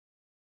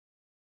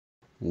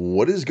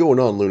What is going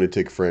on,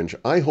 lunatic fringe?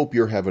 I hope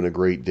you're having a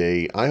great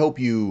day. I hope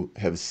you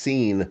have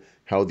seen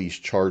how these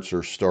charts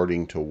are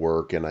starting to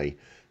work, and I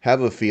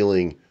have a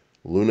feeling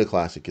Luna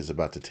Classic is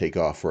about to take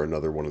off for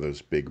another one of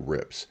those big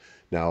rips.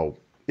 Now,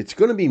 it's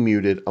going to be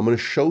muted. I'm going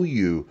to show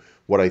you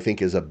what I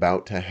think is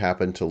about to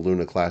happen to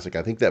Luna Classic.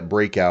 I think that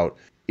breakout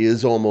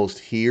is almost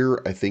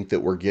here. I think that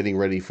we're getting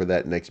ready for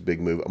that next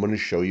big move. I'm going to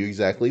show you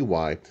exactly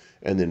why,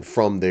 and then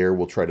from there,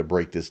 we'll try to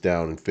break this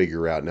down and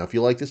figure out. Now, if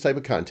you like this type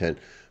of content,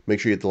 make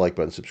sure you hit the like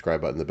button,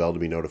 subscribe button, the bell to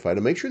be notified,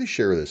 and make sure to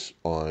share this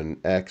on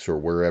X or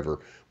wherever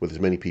with as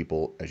many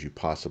people as you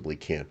possibly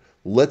can.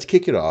 Let's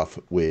kick it off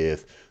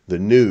with the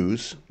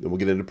news, then we'll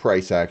get into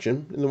price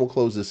action, and then we'll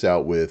close this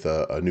out with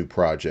a new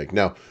project.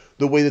 Now,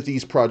 the way that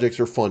these projects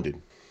are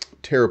funded.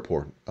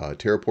 Terraport.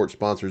 Terraport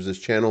sponsors this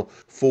channel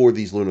for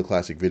these Luna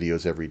Classic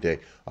videos every day.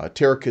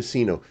 Terra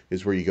Casino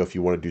is where you go if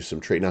you want to do some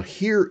trade. Now,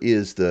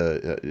 here's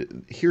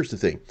the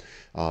thing.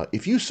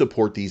 If you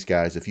support these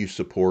guys, if you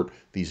support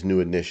these new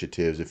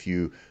initiatives, if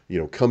you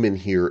come in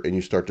here and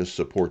you start to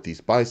support these,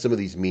 buy some of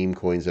these meme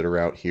coins that are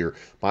out here,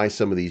 buy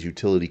some of these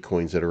utility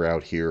coins that are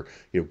out here,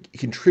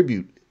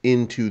 contribute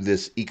into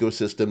this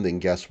ecosystem, then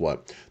guess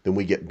what? Then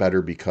we get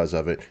better because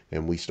of it,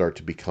 and we start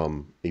to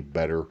become a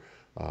better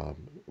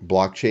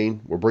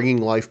blockchain. We're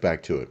bringing life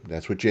back to it.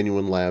 That's what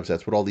Genuine Labs,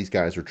 that's what all these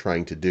guys are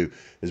trying to do,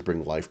 is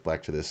bring life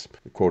back to this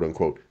quote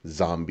unquote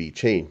zombie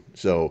chain.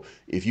 So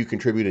if you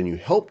contribute and you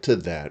help to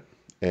that,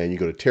 and you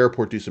go to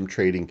Terraport, do some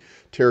trading,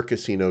 Terra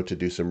Casino to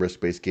do some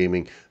risk-based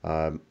gaming,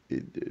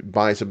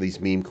 buy some of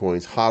these meme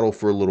coins, hodl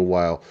for a little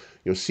while,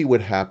 see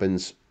what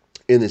happens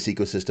in this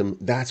ecosystem.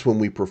 That's when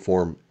we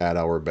perform at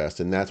our best.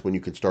 And that's when you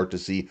can start to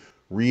see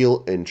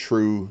real and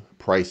true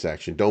price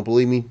action. Don't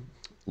believe me?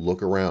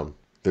 Look around.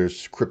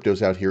 There's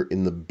cryptos out here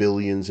in the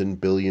billions and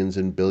billions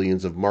and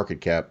billions of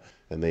market cap,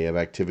 and they have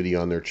activity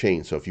on their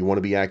chain. So if you want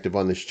to be active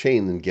on this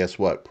chain, then guess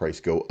what?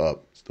 Price go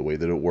up. It's the way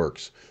that it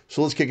works.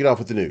 So let's kick it off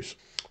with the news.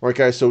 All right,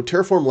 guys, so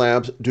Terraform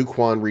Labs, Do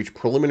Kwon reached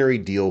preliminary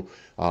deal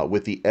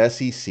with the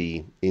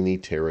SEC in the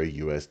Terra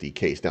USD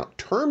case. Now,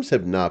 terms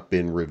have not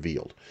been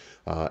revealed.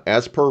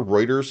 As per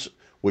Reuters,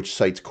 which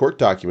cites court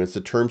documents, the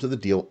terms of the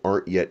deal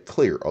aren't yet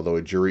clear, although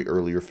a jury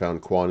earlier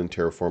found Kwon and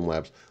Terraform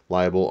Labs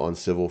liable on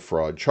civil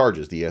fraud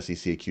charges. The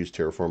SEC accused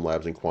Terraform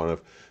Labs and Kwon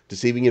of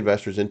deceiving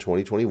investors in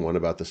 2021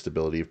 about the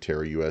stability of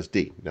Terra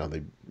USD. Now,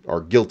 they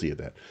are guilty of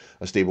that,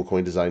 a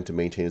stablecoin designed to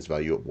maintain its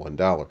value at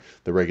 $1.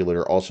 The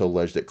regulator also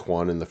alleged that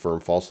Kwon and the firm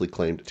falsely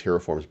claimed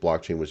Terraform's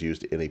blockchain was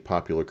used in a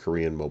popular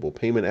Korean mobile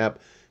payment app,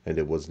 and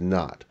it was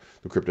not.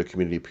 The crypto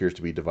community appears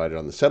to be divided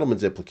on the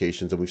settlement's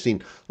implications, and we've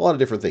seen a lot of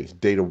different things.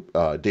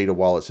 Data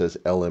Wallet says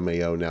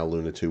LMAO, now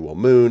Luna 2 will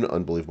moon,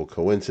 unbelievable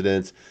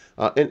coincidence.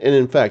 And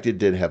in fact, it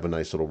did have a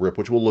nice little rip,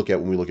 which we'll look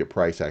at when we look at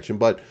price action.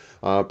 But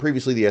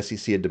previously, the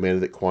SEC had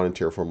demanded that Kwon and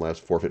Terraform Labs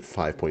forfeit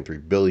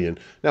 $5.3 billion.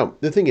 Now,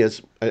 the thing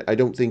is, I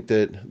don't think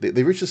that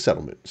they reached a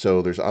settlement.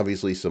 So there's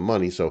obviously some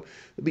money. So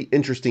it'd be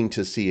interesting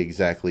to see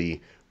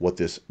exactly what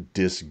this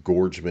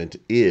disgorgement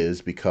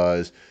is,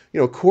 because,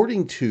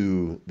 according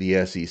to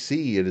the SEC,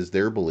 it is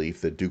their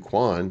belief that Do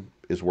Kwon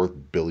is worth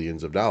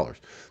billions of dollars.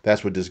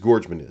 That's what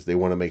disgorgement is. They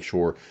want to make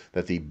sure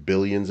that the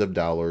billions of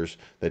dollars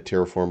that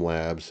Terraform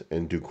Labs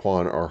and Do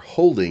Kwon are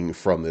holding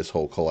from this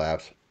whole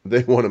collapse,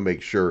 they want to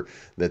make sure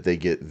that they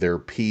get their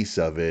piece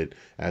of it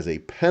as a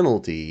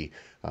penalty,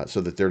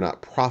 so that they're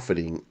not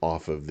profiting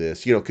off of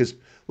this. Because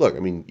look, I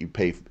mean, you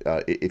pay,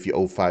 if you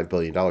owe $5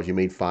 billion, let's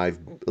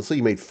say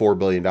you made $4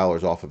 billion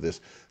off of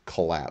this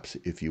collapse,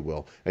 if you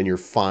will, and your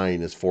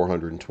fine is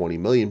 $420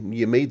 million,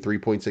 you made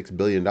 $3.6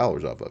 billion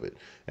off of it.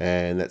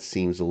 And that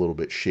seems a little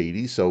bit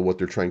shady. So what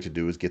they're trying to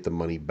do is get the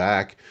money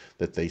back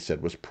that they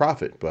said was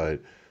profit.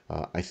 But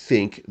I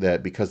think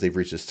that because they've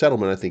reached a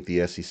settlement, I think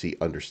the SEC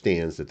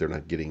understands that they're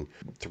not getting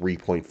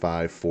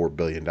 $3.54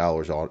 billion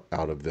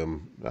out of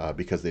them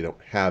because they don't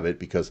have it,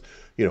 because,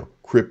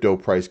 crypto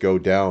price go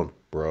down,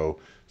 bro.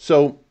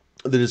 So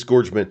the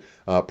disgorgement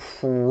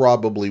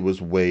probably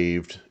was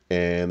waived,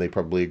 and they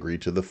probably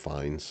agreed to the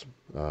fines.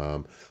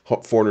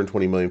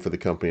 $420 million for the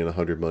company and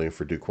 $100 million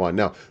for Do Kwon.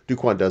 Now, Do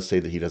Kwon does say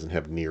that he doesn't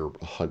have near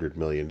 $100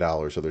 million,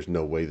 so there's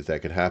no way that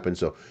that could happen.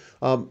 So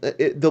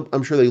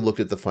I'm sure they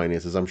looked at the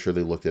finances. I'm sure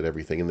they looked at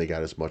everything, and they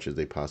got as much as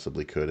they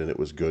possibly could, and it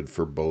was good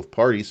for both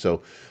parties.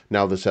 So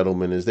now the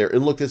settlement is there.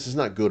 And look, this is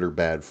not good or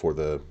bad for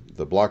the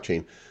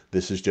blockchain.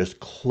 This is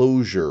just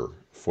closure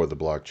for the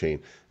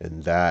blockchain,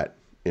 and that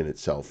in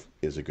itself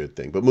is a good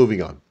thing. But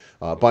moving on,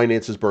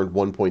 Binance has burned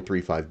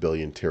 1.35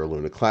 billion Terra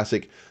Luna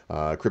Classic.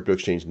 Crypto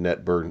exchange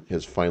net burn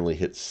has finally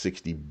hit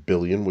 60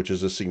 billion, which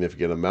is a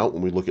significant amount.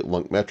 When we look at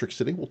LUNC metrics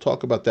today, we'll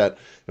talk about that,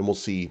 and we'll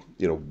see,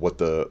 what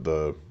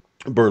the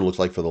burn looks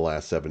like for the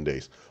last 7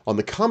 days. On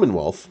the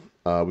Commonwealth,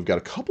 we've got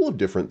a couple of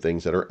different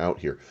things that are out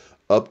here.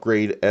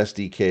 Upgrade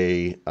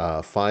SDK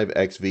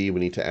 5XV. We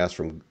need to ask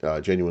from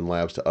Genuine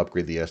Labs to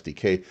upgrade the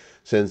SDK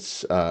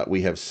since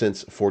we have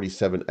since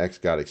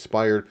 47X got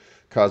expired.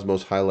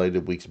 Cosmos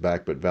highlighted weeks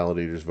back, but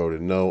validators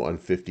voted no on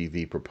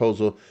 50V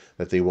proposal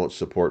that they won't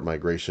support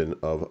migration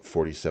of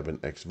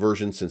 47X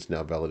version. Since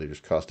now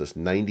validators cost us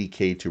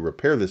 $90K to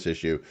repair this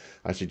issue,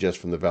 I suggest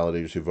from the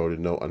validators who voted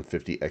no on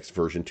 50X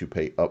version to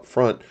pay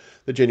upfront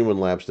the genuine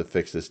labs to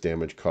fix this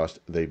damage cost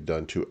they've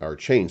done to our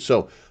chain.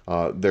 So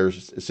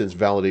since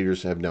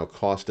validators have now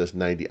cost us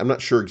 90, I'm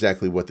not sure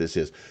exactly what this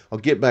is. I'll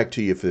get back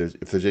to you if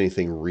there's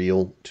anything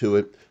real to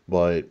it.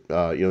 But,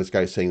 this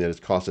guy's saying that it's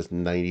cost us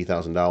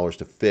 $90,000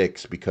 to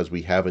fix because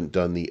we haven't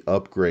done the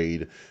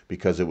upgrade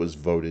because it was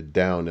voted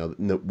down.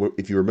 Now,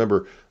 if you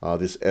remember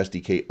this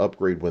SDK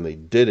upgrade, when they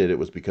did it, it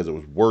was because it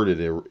was worded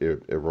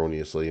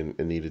erroneously and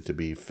needed to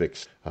be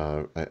fixed,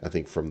 I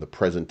think, from the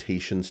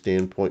presentation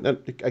standpoint.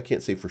 I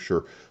can't say for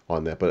sure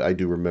on that, but I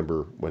do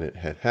remember when it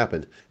had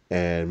happened.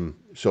 And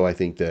so I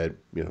think that,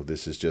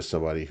 this is just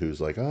somebody who's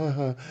like,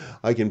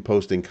 I can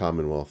post in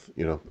Commonwealth.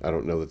 I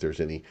don't know that there's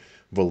any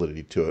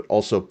validity to it.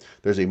 Also,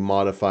 there's a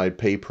modified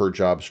pay per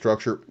job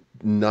structure,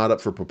 not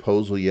up for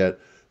proposal yet,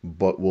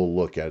 but we'll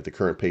look at it. The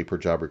current pay per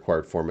job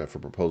required format for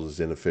proposals is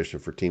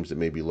inefficient for teams that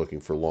may be looking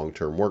for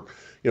long-term work.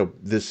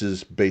 This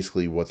is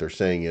basically what they're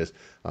saying is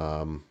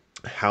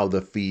how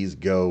the fees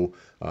go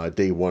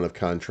day one of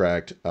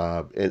contract,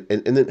 and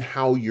then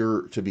how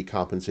you're to be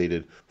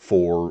compensated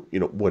for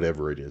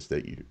whatever it is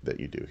that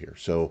you do here.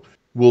 So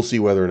we'll see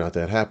whether or not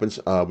that happens.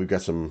 We've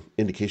got some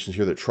indications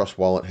here that Trust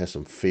Wallet has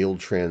some failed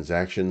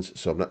transactions,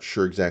 so I'm not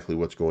sure exactly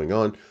what's going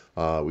on.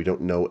 We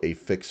don't know a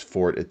fix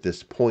for it at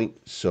this point,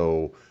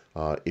 so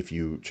if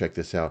you check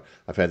this out,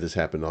 I've had this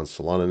happen on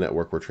Solana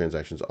network where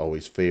transactions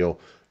always fail,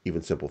 even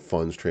simple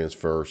funds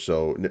transfer.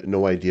 So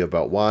no idea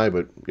about why,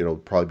 but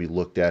probably be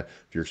looked at.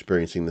 If you're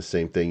experiencing the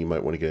same thing, you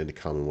might want to get into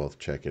Commonwealth,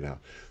 check it out.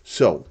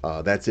 So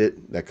that's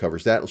it. That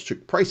covers that. Let's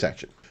check price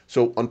action.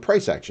 So on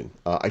price action,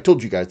 I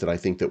told you guys that I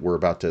think that we're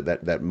about to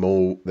that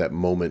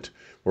moment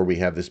where we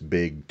have this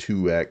big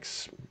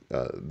 2x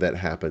that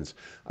happens.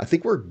 I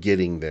think we're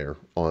getting there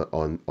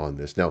on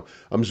this. Now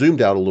I'm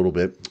zoomed out a little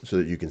bit so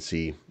that you can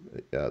see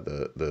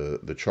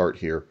the chart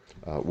here.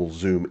 We'll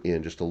zoom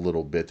in just a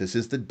little bit. This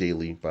is the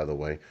daily, by the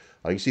way.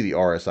 You can see the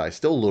RSI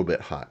still a little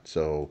bit hot,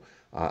 so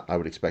I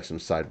would expect some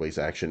sideways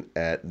action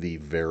at the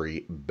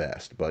very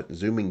best. But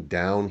zooming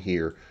down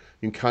here,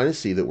 you can kind of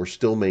see that we're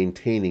still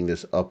maintaining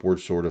this upward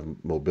sort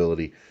of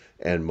mobility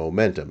and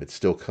momentum. It's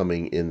still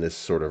coming in this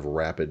sort of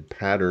rapid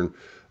pattern,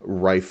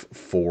 rife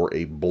for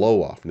a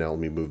blow off. Now let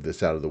me move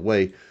this out of the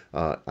way.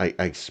 I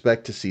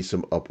expect to see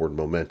some upward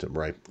momentum,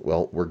 right?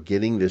 Well, we're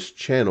getting this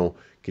channel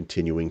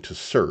continuing to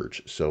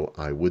surge, so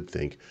I would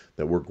think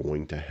that we're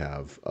going to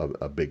have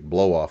a big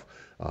blow off.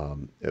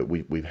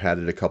 We've had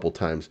it a couple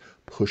times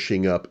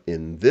pushing up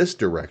in this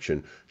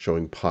direction,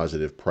 showing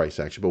positive price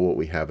action, but what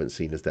we haven't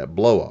seen is that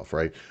blow off,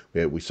 right?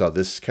 We saw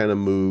this kind of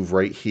move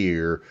right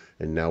here,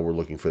 and now we're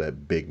looking for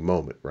that big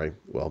moment, right?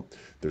 Well,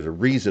 there's a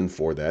reason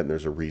for that, and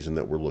there's a reason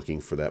that we're looking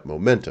for that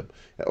momentum,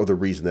 or the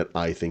reason that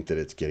I think that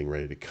it's getting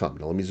ready to come.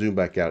 Now let me zoom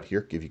back out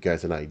here, give you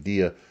guys an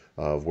idea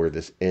of where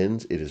this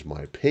ends. It is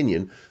my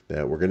opinion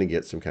that we're going to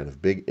get some kind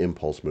of big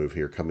impulse move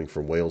here coming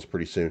from Wales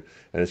pretty soon,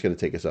 and it's going to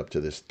take us up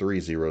to this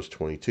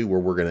 3022, where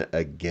we're going to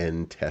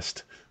again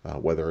test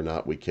whether or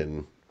not we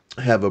can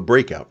have a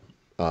breakout.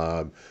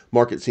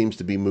 Market seems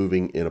to be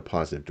moving in a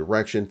positive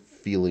direction,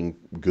 feeling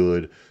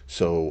good,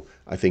 so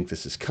I think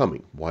this is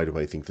coming. Why do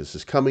I think this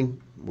is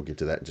coming? We'll get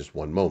to that in just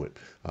one moment.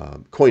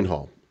 Coin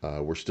haul.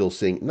 We're still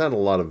seeing not a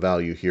lot of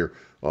value here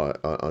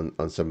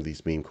on some of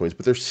these meme coins,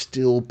 but they're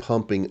still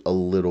pumping a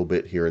little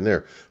bit here and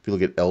there. If you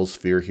look at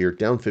Elsphere here,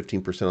 down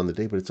 15% on the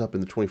day, but it's up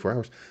in the 24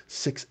 hours,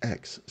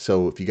 6x.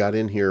 So if you got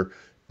in here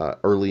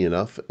early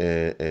enough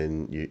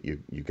and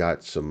you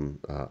got some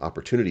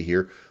opportunity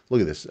here, look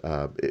at this.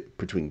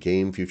 Between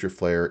Game, Future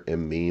Flare,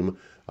 and Meme,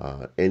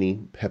 Any,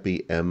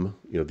 Peppy, M,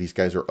 these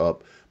guys are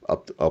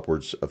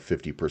upwards of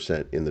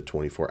 50% in the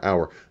 24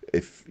 hour.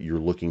 If you're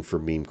looking for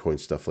meme coin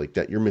stuff like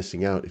that, you're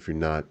missing out if you're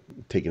not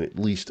taking at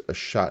least a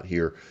shot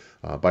here.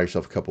 Buy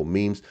yourself a couple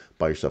memes,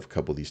 buy yourself a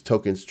couple of these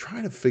tokens,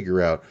 try to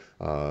figure out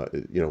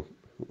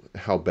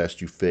how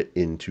best you fit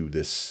into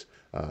this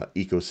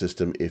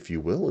ecosystem, if you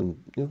will, and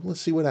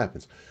let's see what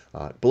happens.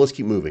 But let's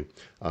keep moving.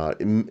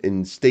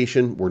 In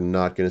Station, we're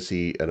not going to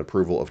see an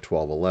approval of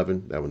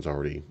 1211. That one's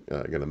already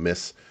going to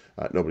miss.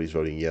 Nobody's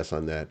voting yes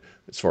on that.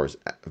 As far as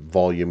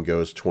volume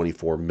goes,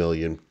 24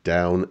 million,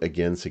 down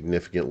again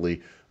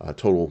significantly.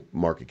 Total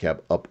market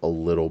cap up a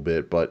little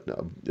bit, but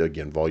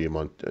again, volume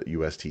on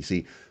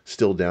USTC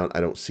still down. I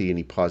don't see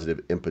any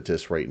positive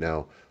impetus right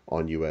now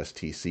on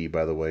USTC,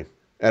 by the way.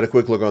 At a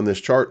quick look on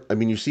this chart, I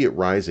mean, you see it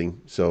rising,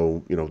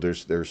 so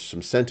there's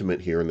some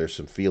sentiment here and there's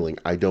some feeling.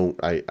 I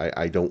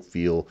don't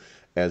feel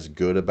as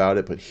good about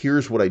it, but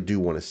here's what I do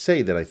want to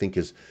say that I think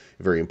is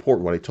very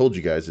important. What I told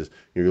you guys is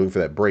you're looking for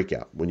that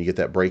breakout. When you get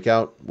that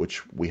breakout,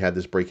 which we had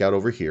this breakout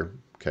over here,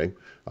 okay?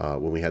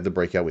 When we had the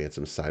breakout, we had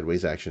some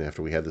sideways action.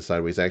 After we had the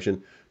sideways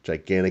action,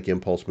 gigantic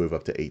impulse move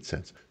up to 8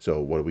 cents. So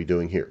what are we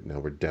doing here? Now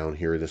we're down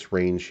here in this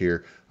range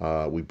here.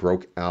 We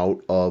broke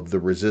out of the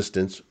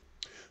resistance.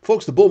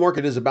 Folks, the bull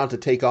market is about to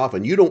take off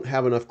and you don't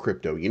have enough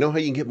crypto. You know how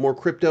you can get more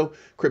crypto?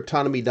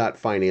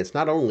 Cryptonomy.finance.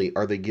 Not only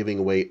are they giving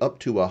away up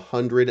to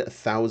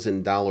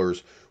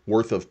 $100,000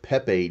 worth of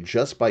Pepe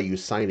just by you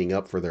signing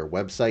up for their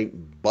website,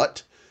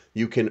 but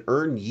you can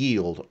earn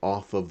yield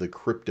off of the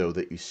crypto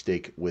that you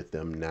stake with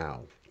them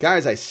now.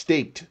 Guys, I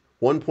staked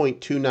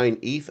 1.29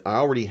 ETH. I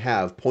already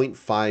have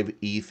 0.5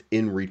 ETH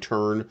in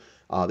return.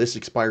 This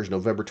expires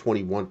November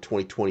 21,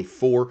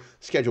 2024.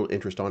 Scheduled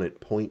interest on it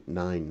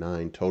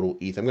 0.99 total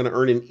ETH. I'm going to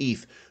earn an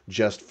ETH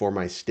just for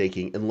my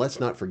staking. And let's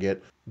not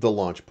forget the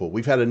launch pool.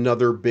 We've had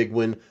another big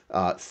one.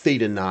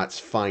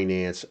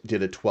 Cryptonomy.finance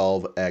did a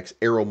 12x.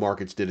 Arrow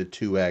Markets did a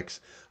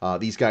 2x.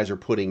 These guys are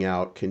putting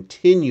out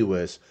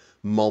continuous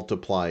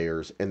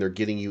multipliers, and they're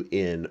getting you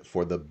in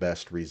for the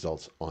best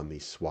results on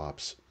these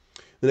swaps.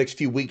 The next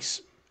few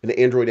weeks, an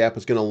Android app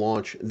is going to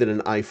launch, then an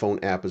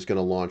iPhone app is going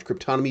to launch.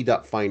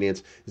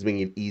 Cryptonomy.finance is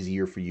making it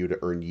easier for you to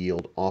earn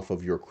yield off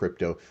of your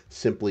crypto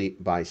simply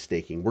by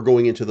staking. We're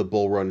going into the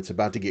bull run. It's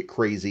about to get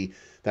crazy.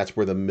 That's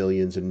where the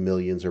millions and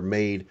millions are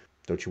made.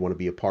 Don't you want to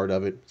be a part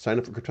of it? Sign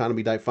up for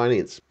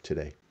Cryptonomy.finance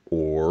today.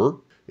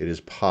 Or it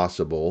is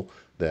possible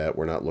that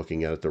we're not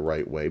looking at it the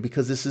right way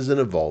because this is an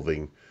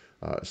evolving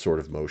sort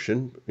of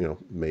motion. You know,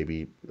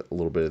 maybe a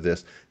little bit of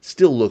this.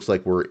 Still looks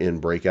like we're in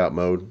breakout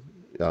mode.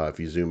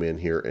 If you zoom in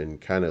here and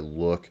kind of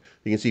look,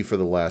 you can see for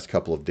the last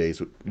couple of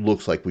days, it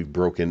looks like we've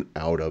broken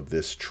out of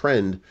this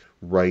trend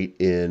right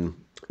in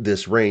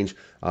this range.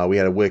 We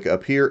had a wick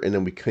up here and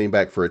then we came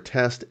back for a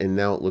test, and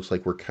now it looks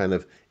like we're kind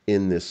of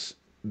in this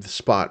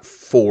spot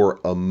for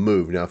a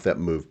move. Now, if that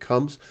move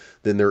comes,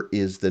 then there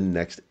is the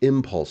next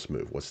impulse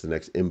move. What's the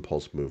next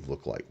impulse move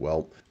look like?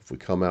 Well, if we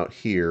come out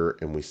here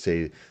and we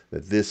say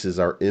that this is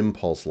our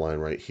impulse line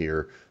right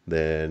here,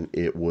 then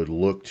it would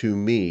look to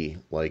me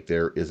like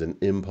there is an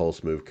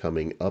impulse move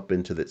coming up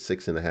into that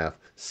 6.5,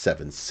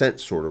 7 cent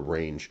sort of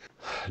range.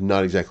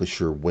 Not exactly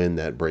sure when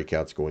that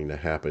breakout's going to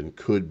happen.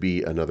 Could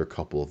be another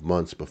couple of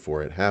months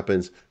before it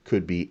happens.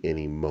 Could be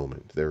any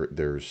moment.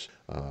 There's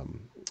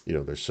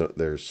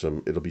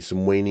some, it'll be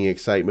some waning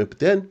excitement, but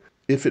then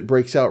if it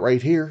breaks out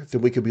right here,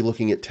 then we could be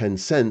looking at 10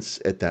 cents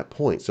at that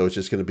point. So it's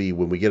just going to be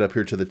when we get up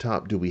here to the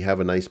top, do we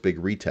have a nice big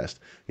retest?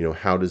 You know,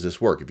 how does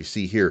this work? If you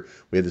see here,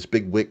 we had this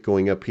big wick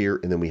going up here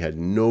and then we had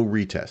no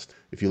retest.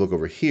 If you look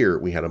over here,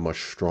 we had a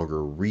much stronger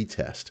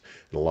retest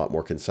and a lot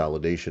more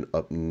consolidation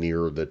up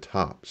near the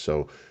top.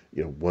 So,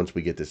 you know, once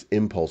we get this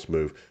impulse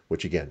move,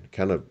 which again,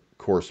 kind of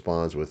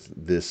corresponds with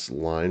this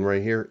line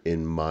right here,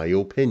 in my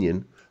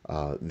opinion,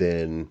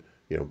 then,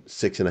 you know,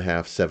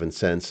 6.5, 7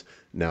 cents.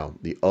 Now,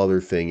 the other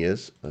thing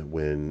is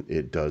when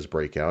it does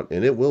break out,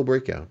 and it will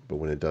break out, but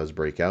when it does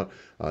break out,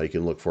 you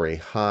can look for a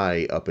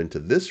high up into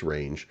this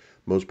range,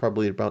 most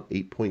probably about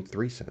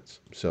 8.3 cents.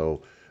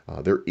 So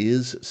there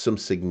is some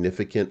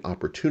significant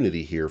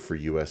opportunity here for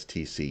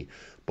USTC,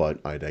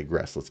 but I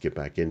digress. Let's get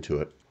back into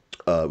it.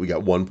 We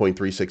got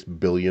 1.36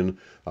 billion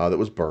that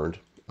was burned.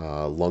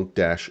 LUNC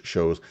Dash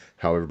shows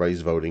how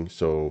everybody's voting.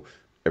 So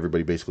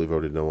everybody basically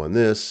voted no on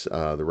this.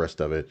 The rest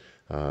of it,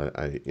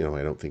 I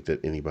don't think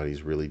that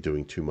anybody's really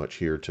doing too much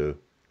here to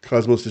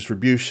Cosmos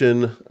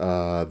distribution.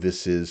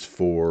 This is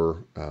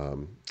for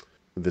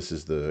this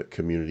is the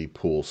community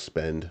pool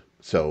spend.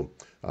 So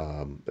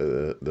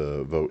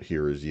the vote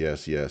here is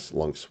yes, yes.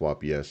 LUNC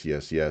swap, yes,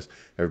 yes, yes.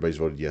 Everybody's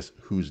voted yes.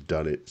 Who's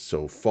done it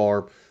so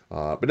far?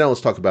 But now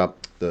let's talk about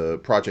the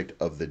project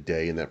of the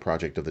day, and that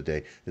project of the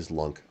day is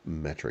LUNC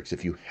Metrics.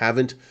 If you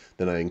haven't,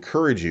 then I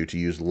encourage you to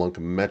use LUNC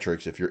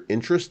Metrics if you're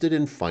interested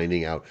in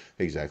finding out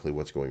exactly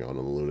what's going on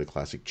the Luna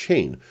Classic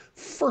chain.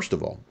 First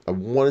of all, I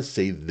want to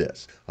say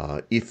this.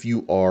 If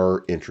you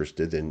are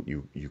interested, then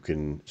you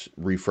can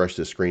refresh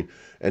the screen,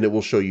 and it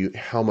will show you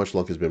how much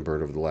LUNC has been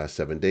burned over the last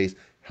 7 days,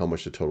 how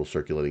much the total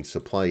circulating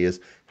supply is,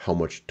 how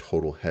much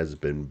total has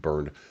been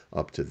burned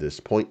up to this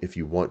point. If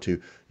you want to,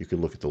 you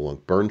can look at the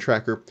LUNC burn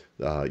tracker,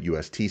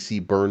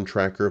 USTC burn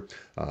tracker,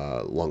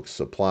 LUNC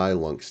supply,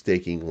 LUNC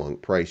staking,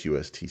 LUNC price,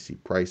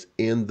 USTC price,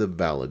 and the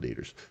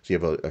validators. So you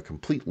have a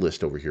complete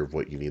list over here of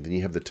what you need. Then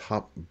you have the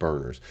top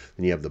burners.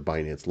 Then you have the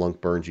Binance LUNC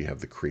burns. You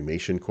have the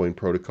cremation coin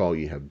protocol.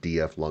 You have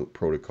DF LUNC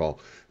protocol.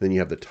 Then you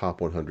have the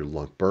top 100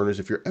 LUNC burners.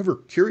 If you're ever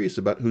curious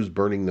about who's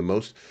burning the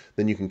most,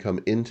 then you can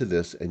come into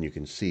this and you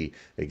can see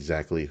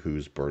exactly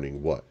who's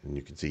burning what. And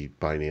you can see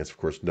Binance, of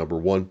course, number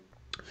one.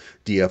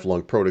 DF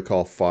LUNC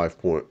protocol,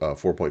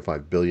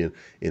 4.5 billion.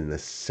 In the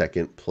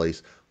second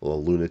place,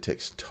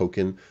 Lunatics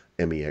token,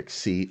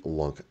 MEXC,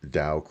 LUNC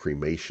DAO,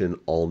 cremation,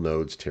 all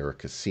nodes, Terra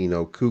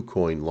Casino,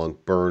 KuCoin,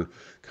 LUNC burn,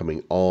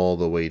 coming all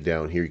the way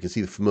down here. You can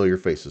see the familiar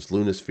faces: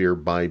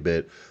 Lunasphere,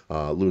 Bybit,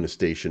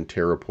 Lunastation,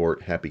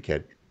 Terraport, Happy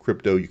Cat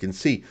Crypto. You can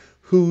see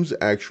who's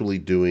actually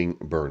doing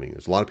burning.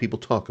 There's a lot of people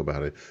talk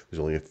about it.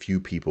 There's only a few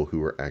people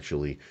who are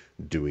actually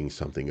doing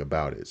something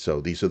about it. So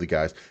these are the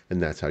guys,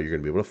 and that's how you're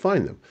going to be able to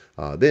find them.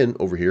 Then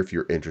over here, if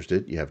you're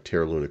interested, you have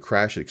Terra Luna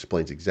Crash. It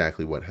explains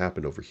exactly what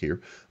happened over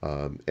here,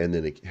 and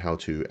then how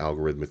to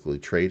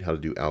algorithmically trade, how to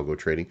do algo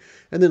trading,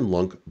 and then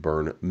LUNC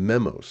burn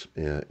memos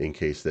in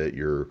case that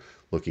you're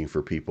looking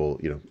for people.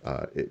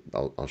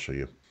 I'll show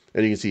you.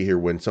 And you can see here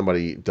when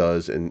somebody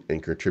does and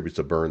contributes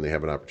a burn, they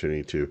have an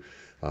opportunity to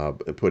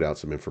put out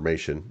some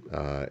information.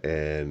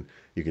 And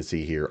you can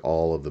see here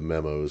all of the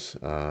memos,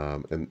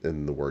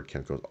 and the word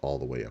count goes all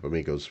the way up. I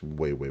mean, it goes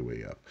way, way,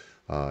 way up.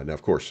 Now,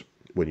 of course,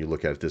 when you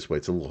look at it this way,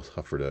 it's a little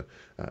tougher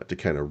to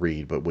kind of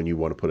read. But when you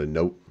want to put a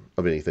note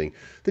of anything,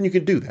 then you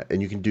can do that.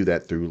 And you can do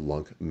that through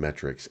LUNC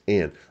metrics.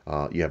 And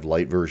you have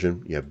light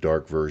version, you have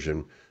dark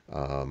version.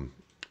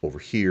 Over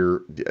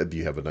here,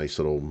 you have a nice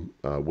little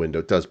window.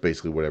 It does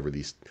basically whatever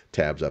these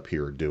tabs up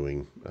here are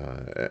doing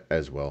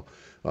as well.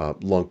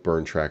 LUNC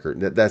burn tracker.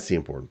 That's the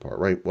important part,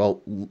 right?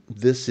 Well,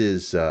 this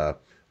is an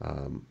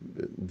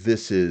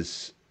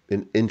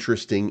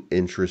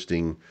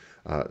interesting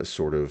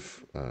sort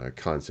of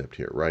concept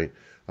here, right?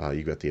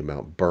 You've got the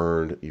amount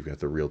burned. You've got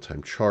the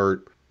real-time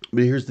chart.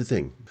 But here's the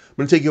thing. I'm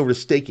going to take you over to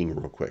staking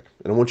real quick.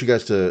 And I want you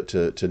guys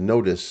to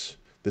notice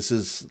this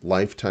is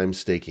lifetime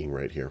staking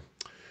right here.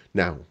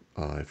 Now,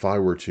 if I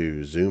were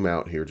to zoom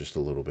out here just a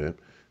little bit,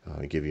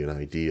 give you an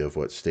idea of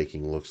what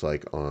staking looks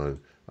like on,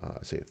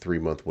 say, a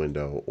 3-month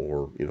window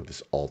or,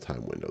 this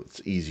all-time window.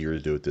 It's easier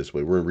to do it this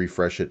way. We're going to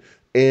refresh it.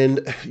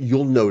 And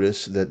you'll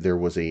notice that there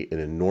was an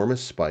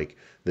enormous spike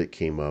that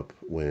came up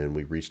when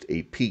we reached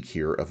a peak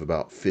here of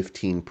about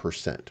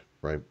 15%,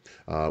 right?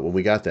 When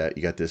we got that,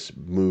 you got this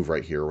move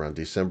right here around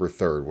December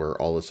 3rd, where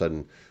all of a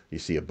sudden you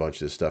see a bunch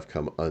of this stuff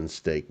come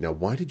unstaked. Now,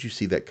 why did you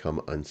see that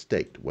come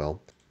unstaked?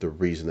 Well, the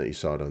reason that you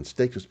saw it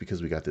unstaked was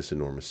because we got this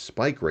enormous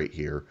spike right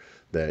here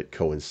that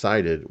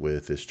coincided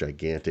with this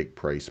gigantic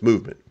price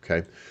movement,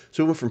 okay?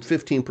 So it went from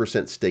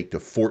 15% stake to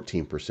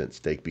 14%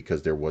 stake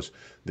because there was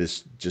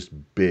this just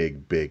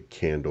big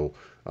candle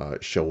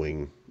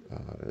showing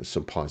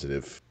some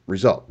positive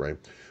result, right?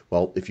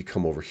 Well, if you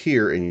come over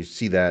here and you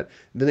see that,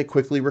 then it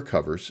quickly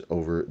recovers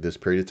over this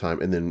period of time.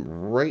 And then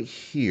right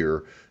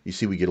here, you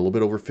see we get a little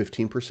bit over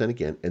 15%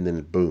 again, and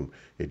then boom,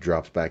 it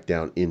drops back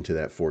down into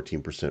that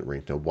 14%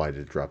 range. Now, why did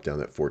it drop down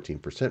that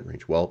 14%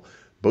 range? Well,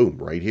 boom,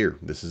 right here.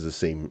 This is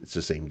it's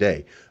the same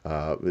day.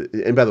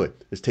 And by the way,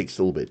 this takes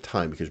a little bit of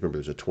time because remember,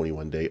 there's a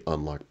 21-day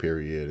unlock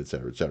period, et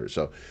cetera, et cetera.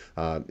 So,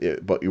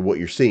 but what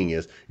you're seeing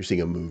is you're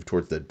seeing a move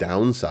towards the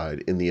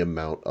downside in the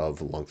amount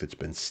of LUNC that's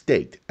been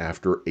staked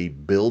after a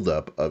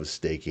buildup of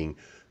staking.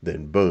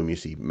 Then boom, you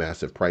see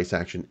massive price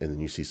action, and then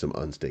you see some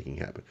unstaking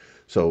happen.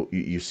 So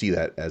you see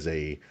that as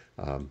a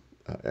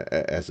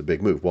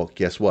big move. Well,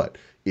 guess what?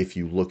 If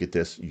you look at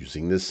this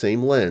using this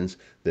same lens,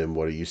 then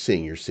what are you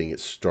seeing? You're seeing it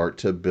start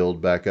to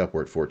build back up.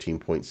 We're at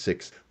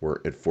 14.6. We're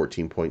at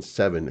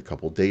 14.7 a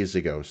couple days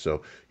ago.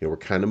 So, we're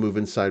kind of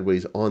moving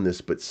sideways on this,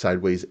 but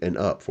sideways and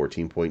up.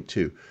 14.2,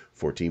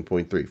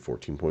 14.3,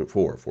 14.4,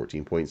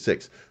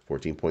 14.6,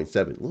 14.7.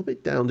 A little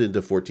bit down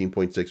into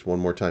 14.6 one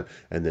more time,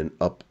 and then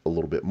up a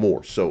little bit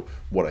more. So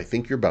what I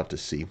think you're about to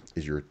see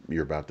is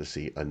you're about to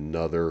see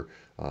another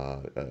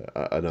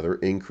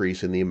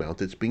increase in the amount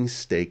that's being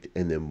staked.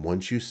 And then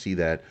once you see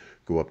that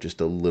go up just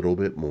a little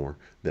bit more,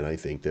 then I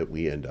think that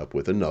we end up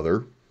with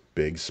another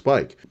big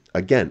spike.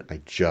 Again,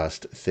 I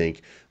just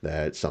think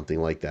that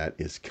something like that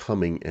is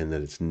coming and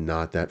that it's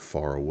not that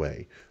far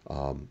away.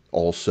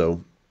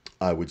 Also,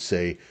 I would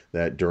say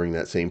that during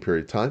that same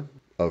period of time,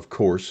 of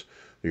course,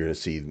 you're going to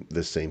see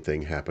the same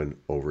thing happen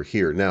over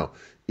here. Now,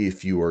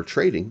 if you are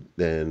trading,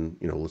 then,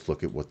 let's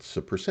look at what's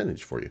the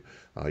percentage for you.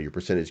 Your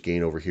percentage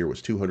gain over here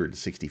was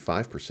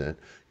 265%.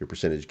 Your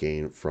percentage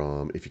gain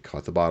from, if you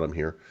caught the bottom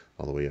here,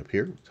 all the way up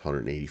here, it's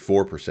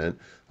 184%.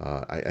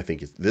 I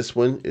think this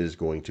one is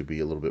going to be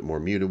a little bit more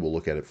muted. We'll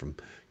look at it from,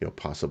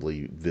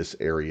 possibly this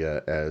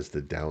area as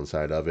the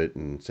downside of it,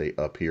 and say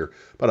up here,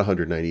 about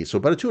 190. So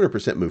about a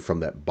 200% move from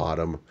that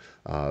bottom,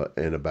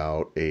 and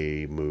about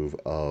a move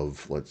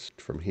of,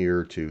 from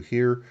here to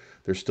here,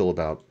 there's still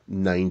about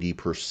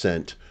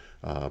 90%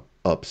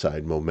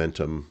 upside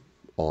momentum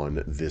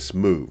on this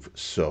move.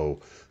 So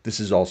this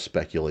is all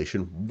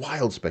speculation,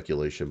 wild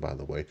speculation, by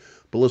the way.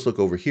 But let's look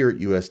over here at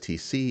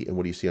USTC, and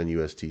what do you see on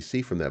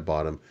USTC from that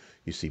bottom?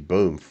 You see,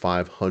 boom,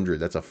 500.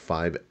 That's a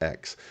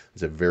 5x.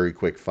 It's a very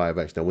quick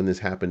 5x. Now, when this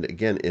happened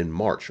again in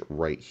March,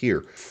 right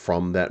here,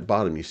 from that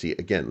bottom, you see,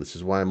 again, this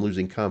is why I'm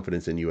losing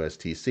confidence in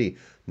USTC.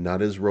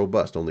 Not as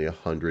robust, only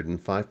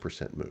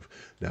 105% move.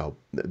 Now,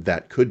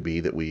 that could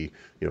be that we,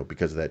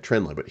 because of that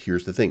trend line. But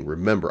here's the thing.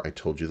 Remember, I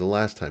told you the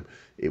last time,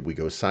 we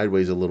go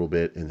sideways a little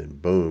bit, and then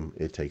boom,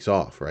 it takes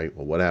off, right?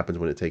 Well, what happens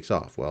when it takes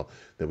off? Well,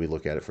 then we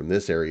look at it from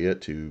this area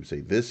to, say,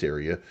 this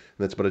area, and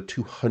that's about a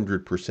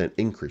 200%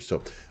 increase.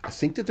 So I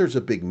think that there's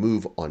a big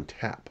move on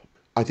tap.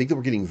 I think that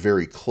we're getting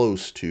very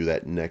close to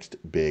that next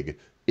big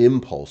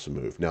impulse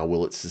move. Now,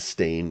 will it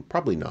sustain?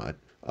 Probably not.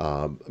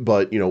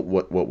 But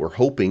what we're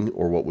hoping,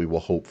 or what we will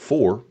hope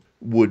for,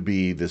 would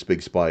be this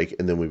big spike,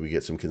 and then we would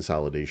get some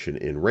consolidation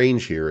in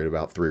range here at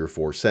about 3 or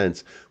 4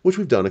 cents, which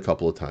we've done a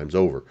couple of times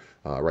over.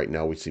 Right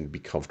now we seem to be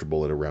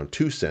comfortable at around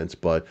 2 cents,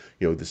 but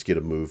this get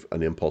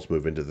an impulse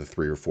move into the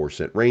 3 or 4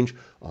 cent range,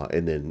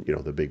 and then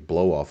the big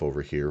blow off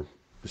over here.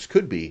 This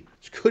could be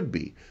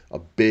a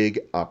big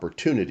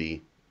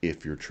opportunity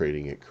if you're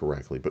trading it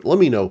correctly. But let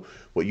me know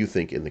what you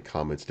think in the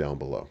comments down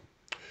below.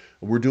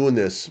 We're doing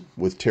this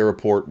with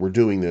Terraport. We're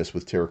doing this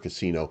with Terra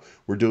Casino.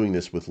 We're doing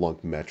this with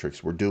LUNC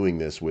Metrics. We're doing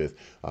this with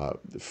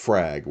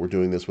Frag. We're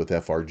doing this with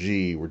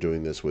FRG. We're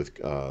doing this with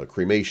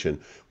Cremation,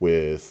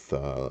 with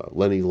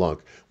Lenny LUNC,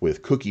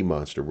 with Cookie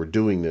Monster. We're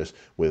doing this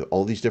with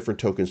all these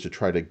different tokens to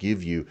try to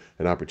give you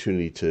an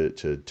opportunity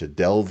to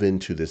delve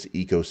into this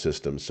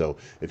ecosystem. So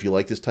if you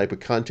like this type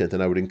of content,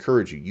 then I would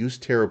encourage you, use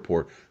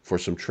Terraport for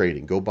some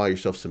trading. Go buy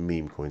yourself some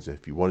meme coins.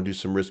 If you want to do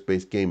some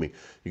risk-based gaming,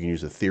 you can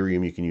use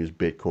Ethereum, you can use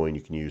Bitcoin,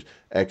 you can use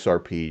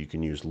XRP, you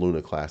can use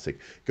Luna Classic.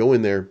 Go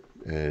in there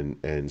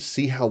and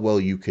see how well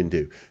you can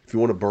do. If you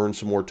want to burn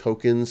some more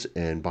tokens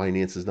and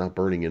Binance is not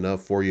burning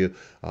enough for you,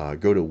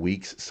 go to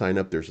Weeks, sign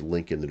up. There's a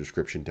link in the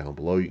description down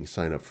below. You can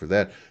sign up for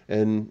that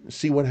and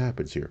see what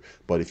happens here.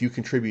 But if you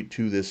contribute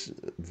to this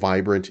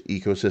vibrant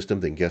ecosystem,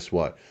 then guess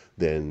what?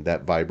 Then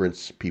that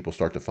vibrance, people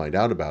start to find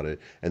out about it.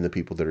 And the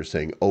people that are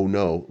saying, oh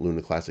no,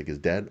 Luna Classic is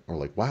dead, are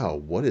like, wow,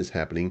 what is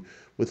happening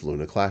with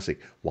Luna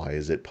Classic? Why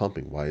is it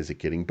pumping? Why is it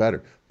getting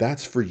better?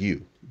 That's for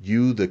you,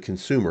 the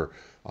consumer.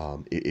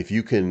 If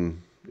you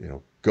can,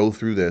 go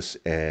through this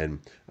and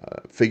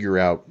figure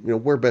out,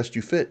 where best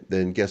you fit,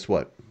 then guess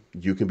what?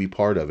 You can be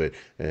part of it.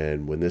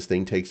 And when this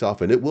thing takes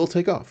off, and it will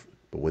take off,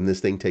 but when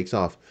this thing takes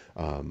off,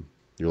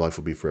 your life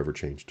will be forever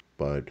changed.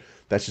 But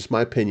that's just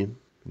my opinion.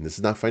 And this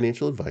is not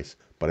financial advice,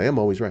 but I am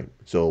always right.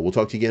 So we'll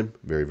talk to you again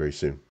very, very soon.